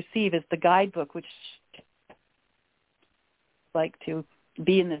 what you receive is the guidebook, which like to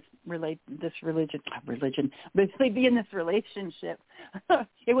be in this be in this relationship.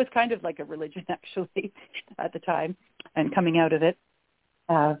 It was kind of like a religion, actually, at the time, and coming out of it.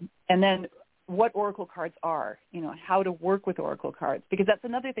 And then what oracle cards are, how to work with oracle cards, because that's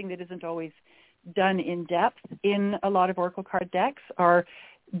another thing that isn't always done in depth in a lot of oracle card decks, are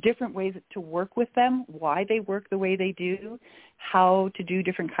different ways to work with them, why they work the way they do, how to do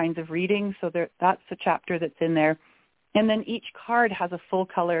different kinds of readings. So that's a chapter that's in there. And then each card has a full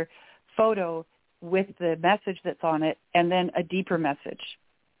color photo with the message that's on it, and then a deeper message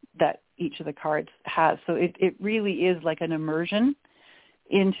that each of the cards has. So it really is like an immersion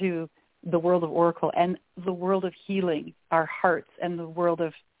into the world of oracle and the world of healing our hearts and the world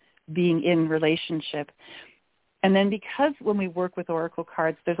of being in relationship. And then because when we work with oracle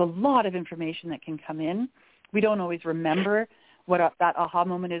cards, there's a lot of information that can come in. We don't always remember what that aha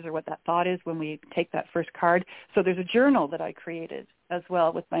moment is or what that thought is when we take that first card. So there's a journal that I created as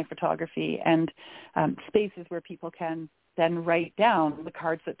well with my photography, and spaces where people can then write down the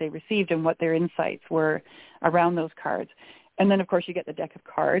cards that they received and what their insights were around those cards. And then, of course, you get the deck of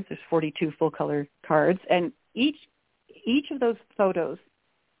cards. There's 42 full-color cards. And each of those photos,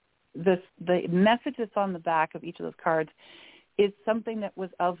 the message that's on the back of each of those cards is something that was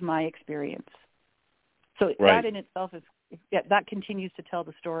of my experience. So that in itself is, that continues to tell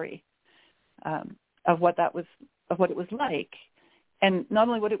the story of what it was like. And not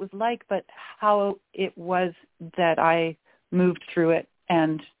only what it was like, but how it was that I moved through it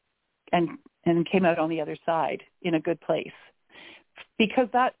and came out on the other side in a good place. Because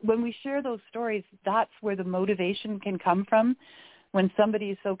that, when we share those stories, that's where the motivation can come from. When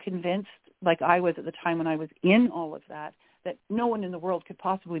somebody is so convinced, like I was at the time when I was in all of that no one in the world could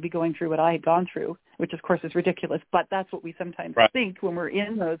possibly be going through what I had gone through, which of course is ridiculous, but that's what we sometimes think when we're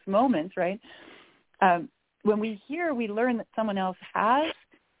in those moments, right? When we learn that someone else has,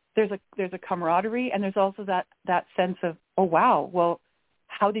 there's a camaraderie, and there's also that sense of, oh wow, well,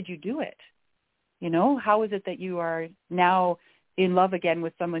 how did you do it? How is it that you are now in love again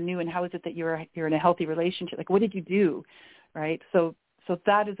with someone new, and how is it that you're in a healthy relationship? Like, what did you do, right? So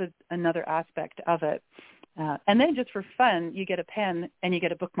that is another aspect of it. And then just for fun, you get a pen and you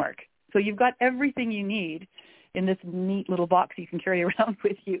get a bookmark. So you've got everything you need in this neat little box you can carry around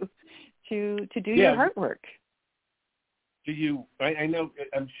with you to do your heart work. Do you? I know.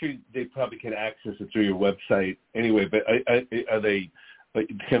 I'm sure they probably can access it through your website anyway. But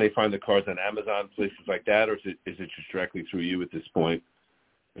can they find the cards on Amazon, places like that, or is it just directly through you at this point?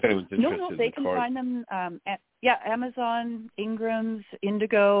 If anyone's interested No, they can find them. Amazon, Ingram's,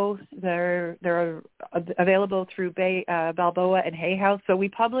 Indigo. They're available through Balboa and Hay House. So we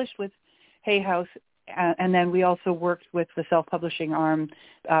published with Hay House, and then we also worked with the self-publishing arm,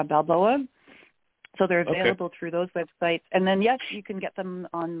 Balboa. So they're available through those websites. And then, yes, you can get them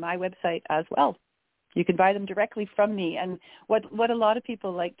on my website as well. You can buy them directly from me. And what a lot of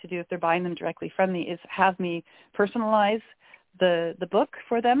people like to do if they're buying them directly from me is have me personalize the book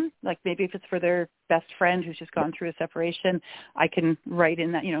for them. Like maybe if it's for their best friend who's just gone through a separation, I can write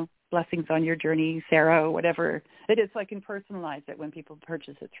in that, blessings on your journey, Sarah, or whatever it is. So I can personalize it when people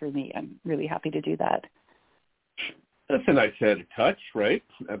purchase it through me. I'm really happy to do that. That's a nice added touch, right?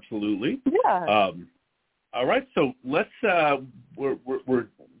 Absolutely. Yeah. All right. So let's,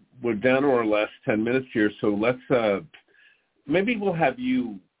 we're down to our last 10 minutes here. So let's, maybe we'll have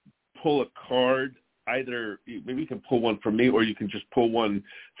you pull a card. Either maybe you can pull one for me, or you can just pull one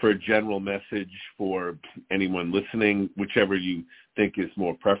for a general message for anyone listening, whichever you think is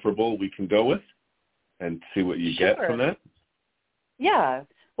more preferable. We can go with and see what you get from that. Yeah.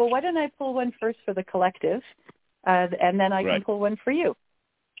 Well, why don't I pull one first for the collective, and then I can pull one for you.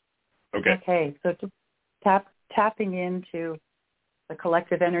 Okay. So just tapping into the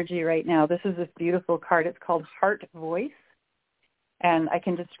collective energy right now. This is this beautiful card. It's called Heart Voice, and I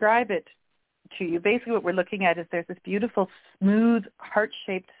can describe it to you. Basically what we're looking at is there's this beautiful smooth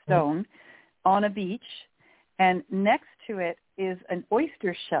heart-shaped stone on a beach, and next to it is an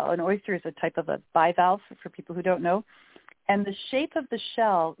oyster shell. An oyster is a type of a bivalve for people who don't know, and the shape of the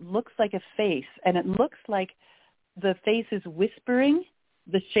shell looks like a face, and it looks like the face is whispering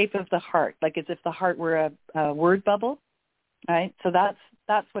the shape of the heart, like as if the heart were a word bubble, right? So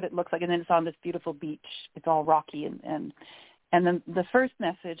that's what it looks like, and then it's on this beautiful beach. It's all rocky and then the first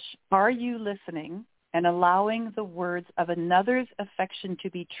message, are you listening and allowing the words of another's affection to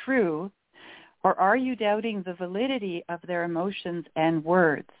be true, or are you doubting the validity of their emotions and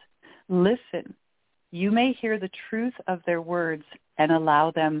words? Listen. You may hear the truth of their words and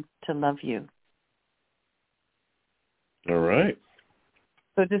allow them to love you. All right.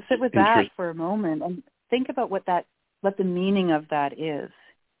 So just sit with that for a moment and think about what that the meaning of that is.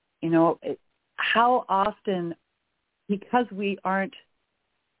 How often, because we aren't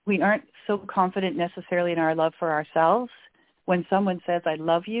so confident necessarily in our love for ourselves, when someone says, I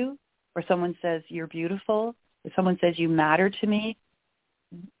love you, or someone says, you're beautiful, or someone says, you matter to me,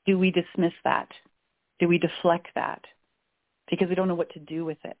 do we dismiss that? Do we deflect that? Because we don't know what to do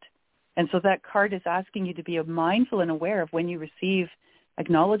with it. And so that card is asking you to be mindful and aware of when you receive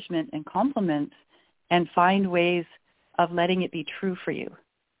acknowledgement and compliments, and find ways of letting it be true for you,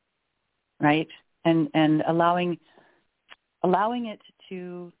 right? And allowing it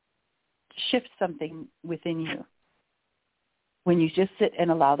to shift something within you when you just sit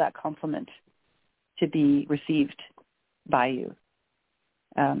and allow that compliment to be received by you.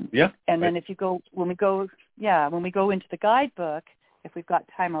 And then when we go into the guidebook, if we've got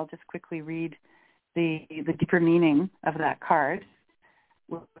time, I'll just quickly read the deeper meaning of that card.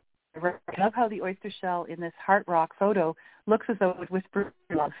 I love how the oyster shell in this heart rock photo looks as though it whispers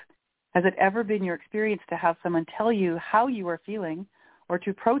love. Has it ever been your experience to have someone tell you how you are feeling, or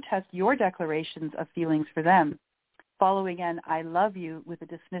to protest your declarations of feelings for them, following an I love you with a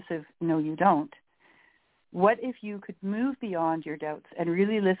dismissive no you don't? What if you could move beyond your doubts and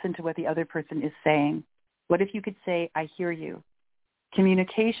really listen to what the other person is saying? What if you could say, I hear you?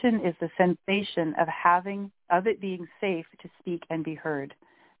 Communication is the sensation of it being safe to speak and be heard.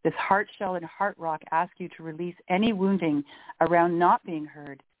 This heart shell and heart rock ask you to release any wounding around not being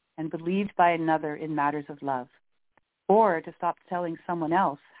heard and believed by another in matters of love, or to stop telling someone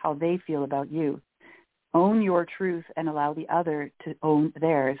else how they feel about you. Own your truth and allow the other to own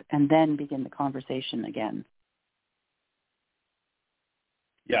theirs, and then begin the conversation again.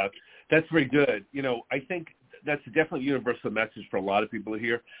 Yeah, that's very good. I think that's definitely a universal message for a lot of people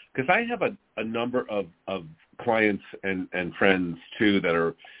here, because I have a number of clients and friends, too, that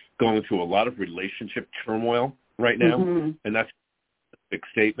are going through a lot of relationship turmoil right now, mm-hmm. and that's a big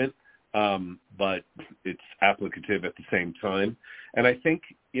statement, but it's applicative at the same time. And I think,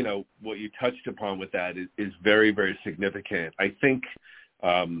 what you touched upon with that is very, very significant. I think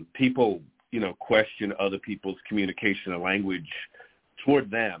people, question other people's communication and language toward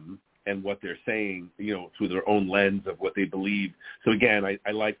them and what they're saying, through their own lens of what they believe. So again,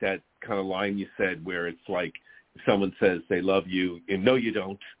 I like that kind of line you said, where it's like, if someone says they love you and no, you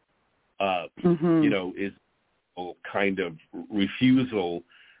don't, mm-hmm. Is a kind of refusal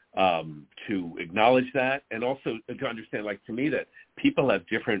to acknowledge that, and also to understand, like, to me, that people have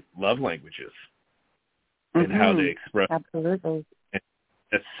different love languages mm-hmm. and how they express. Absolutely.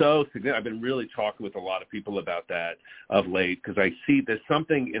 That's so significant. I've been really talking with a lot of people about that of late, because I see there's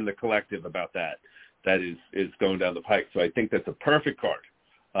something in the collective about that is going down the pike. So I think that's a perfect card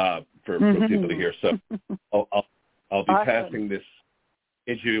for people to hear. So I'll be passing this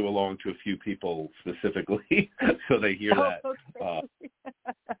interview along to a few people specifically so they hear that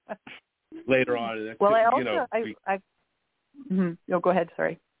later on. And well, I also, no, go ahead.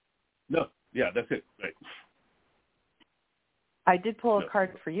 Sorry. No, yeah, that's it. Right. I did pull a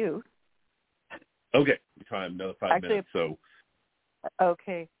card for you. Okay, time, another 5 minutes. So,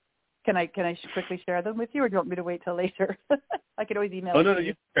 okay, can I quickly share them with you, or do you want me to wait till later? I could always email. Oh no,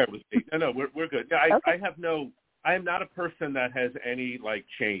 you can share it with me. No, we're good. Yeah, okay. I am not a person that has any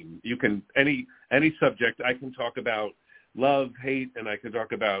shame. You can any subject. I can talk about love, hate, and I can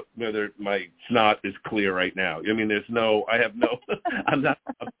talk about whether my snot is clear right now. I mean, I'm not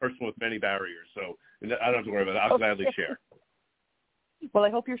a person with many barriers, so I don't have to worry about it. I'll gladly share. Well,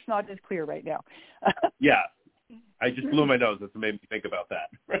 I hope your snot is clear right now. Yeah. I just blew my nose. That's what made me think about that.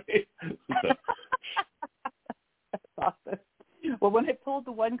 Right? That's awesome. Well, when I pulled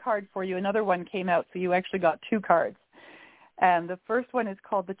the one card for you, another one came out, so you actually got two cards. And the first one is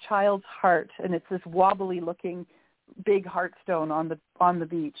called the Child's Heart, and it's this wobbly-looking big heartstone on the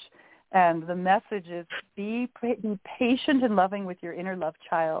beach. And the message is, be patient and loving with your inner love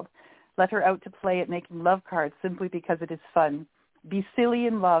child. Let her out to play at making love cards simply because it is fun. Be silly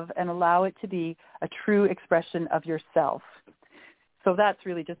in love and allow it to be a true expression of yourself. So that's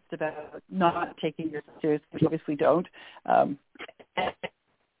really just about not taking yourself seriously. You obviously don't.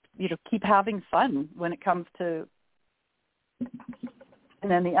 Keep having fun when it comes to. And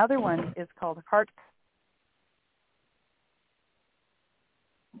then the other one is called Heart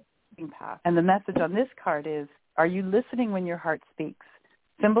Path. And the message on this card is, are you listening when your heart speaks?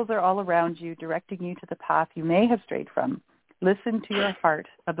 Symbols are all around you, directing you to the path you may have strayed from. Listen to your heart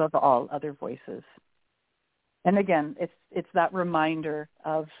above all other voices. And again, it's that reminder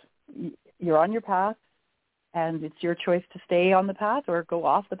of you're on your path, and it's your choice to stay on the path or go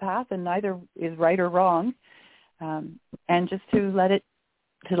off the path, and neither is right or wrong. And just to let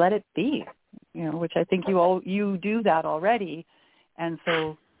it be, which I think you do that already. And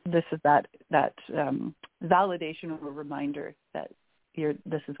so this is that validation or reminder that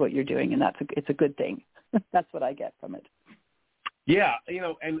this is what you're doing, and it's a good thing. That's what I get from it. Yeah,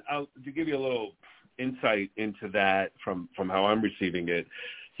 and to give you a little insight into that from how I'm receiving it,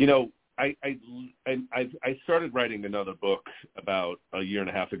 I started writing another book about a year and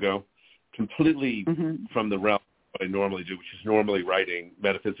a half ago, completely from the realm of what I normally do, which is normally writing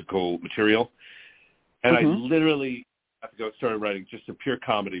metaphysical material. And I literally started writing just a pure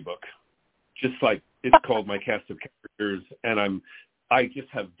comedy book, just like it's called My Cast of Characters. And I just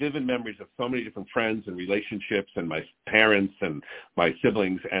have vivid memories of so many different friends and relationships and my parents and my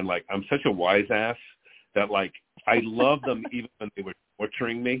siblings. And like, I'm such a wise ass that like, I love them even when they were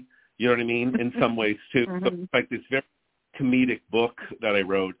torturing me. You know what I mean? In some ways too. So it's like this very comedic book that I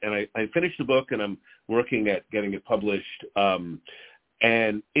wrote, and I finished the book and I'm working at getting it published.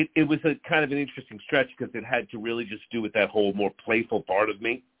 And it was a kind of an interesting stretch because it had to really just do with that whole more playful part of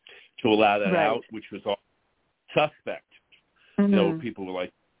me to allow that out, which was all suspect. People were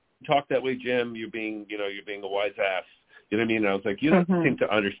like, talk that way, Jim, you're being a wise ass. You know what I mean? And I was like, you don't seem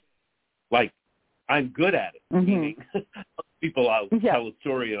to understand. Like, I'm good at it. Meaning, people, I'll tell a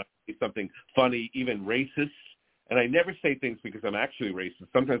story and I'll say something funny, even racist. And I never say things because I'm actually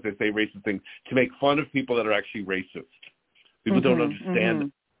racist. Sometimes I say racist things to make fun of people that are actually racist. People don't understand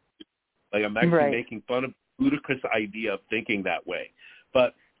that. Like, I'm actually making fun of the ludicrous idea of thinking that way.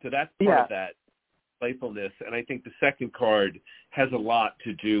 But so that's part of that playfulness. And I think the second card has a lot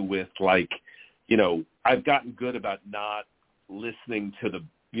to do with, like, I've gotten good about not listening to the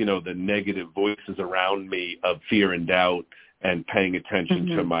negative voices around me of fear and doubt and paying attention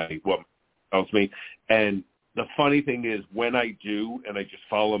to what tells me. And the funny thing is, when I do and I just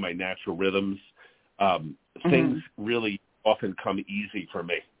follow my natural rhythms, things really often come easy for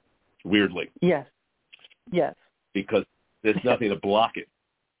me, weirdly. Yes. Because there's nothing to block it.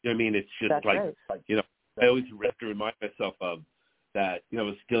 You know what I mean? It's just I always have to remind myself of that, I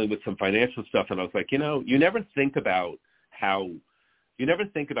was dealing with some financial stuff and I was like, you never think about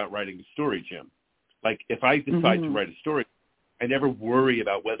writing a story, Jim. Like, if I decide to write a story, I never worry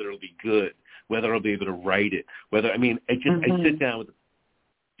about whether it'll be good, whether I'll be able to write it, I sit down with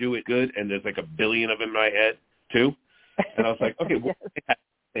do it good, and there's like a billion of them in my head too. And I was like, okay, what do I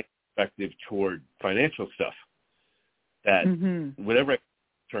have perspective toward financial stuff that whatever I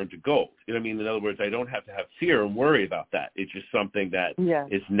turn to gold. You know what I mean? In other words, I don't have to have fear and worry about that. It's just something that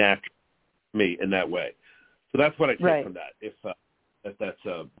is natural to me in that way. So that's what I take from that. If that's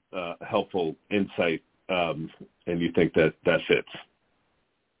a helpful insight, and you think that fits.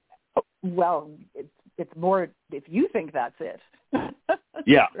 Well, it's more if you think that's it.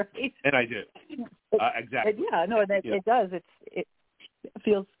 Yeah, and I do. Exactly. It does. It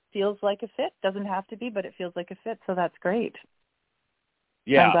feels like a fit. Doesn't have to be, but it feels like a fit. So that's great.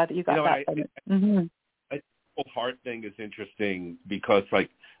 Yeah, I'm glad that you got that. I think the whole heart thing is interesting because,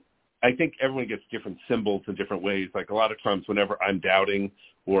 like, I think everyone gets different symbols in different ways. Like, a lot of times whenever I'm doubting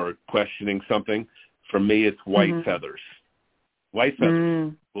or questioning something, for me it's white feathers. White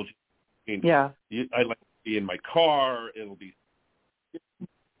feathers. Will I like to be in my car. It'll be,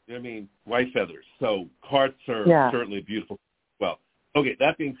 white feathers. So hearts are certainly beautiful. Well, okay,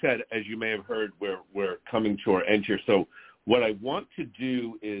 that being said, as you may have heard, we're coming to our end here. So what I want to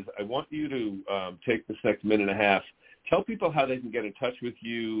do is I want you to take this next minute and a half, tell people how they can get in touch with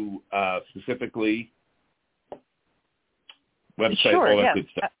you specifically, website, all that good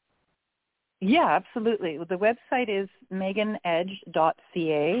stuff. Yeah, absolutely. The website is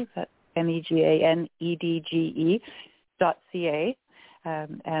meganedge.ca. That's meganedge.ca.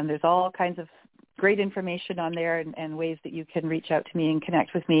 And there's all kinds of great information on there and ways that you can reach out to me and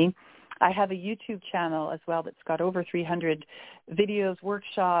connect with me. I have a YouTube channel as well that's got over 300 videos,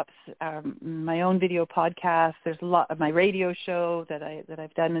 workshops, my own video podcast. There's a lot of my radio show that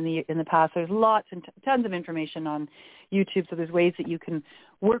I've done in the past. There's lots and tons of information on YouTube. So there's ways that you can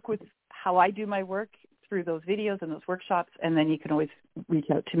work with how I do my work through those videos and those workshops. And then you can always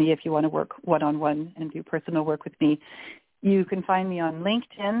reach out to me if you want to work one-on-one and do personal work with me. You can find me on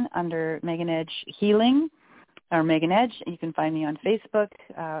LinkedIn under Megan Edge Healing, or Megan Edge. You can find me on Facebook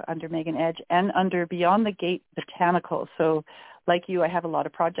under Megan Edge and under Beyond the Gate Botanicals. So like you, I have a lot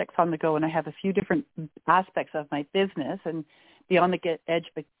of projects on the go, and I have a few different aspects of my business. And Beyond the Edge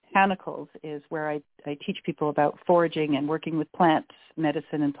Botanicals is where I teach people about foraging and working with plant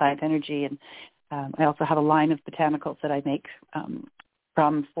medicine and plant energy. And I also have a line of botanicals that I make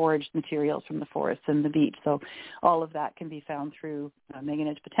from foraged materials from the forest and the beach. So all of that can be found through Megan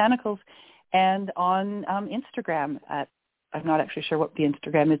Edge Botanicals. And on Instagram at I'm not actually sure what the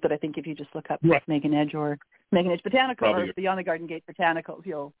Instagram is, but I think if you just look up Megan Edge or Megan Edge Botanical or Beyond the Garden Gate Botanicals,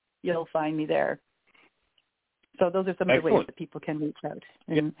 you'll find me there. So those are some of the ways that people can reach out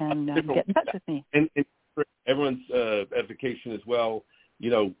and get in touch with me. And for everyone's edification as well,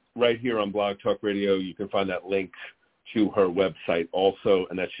 right here on Blog Talk Radio, you can find that link to her website also,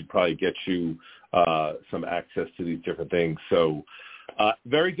 and that should probably get you some access to these different things. So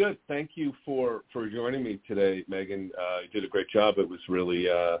very good. Thank you for joining me today, Megan. You did a great job. It was really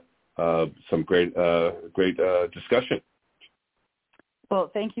some great discussion. Well,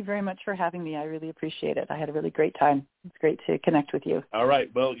 thank you very much for having me. I really appreciate it. I had a really great time. It's great to connect with you. All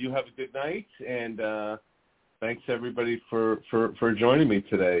right. Well, you have a good night, and thanks, everybody, for joining me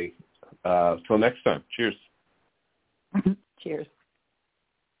today. Till next time. Cheers. Cheers.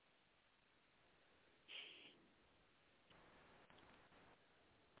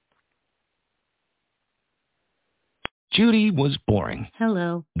 Judy was boring.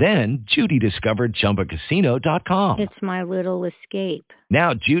 Hello. Then Judy discovered ChumbaCasino.com. It's my little escape.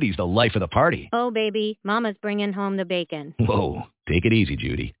 Now Judy's the life of the party. Oh, baby, mama's bringing home the bacon. Whoa, take it easy,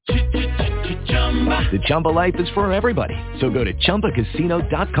 Judy. The Chumba life is for everybody. So go to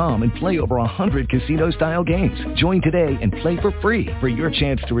ChumbaCasino.com and play over 100 casino-style games. Join today and play for free for your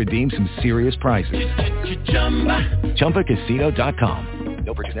chance to redeem some serious prizes. ChumbaCasino.com.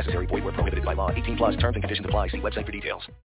 No purchase necessary. Void where prohibited by law. 18+ terms and conditions apply. See website for details.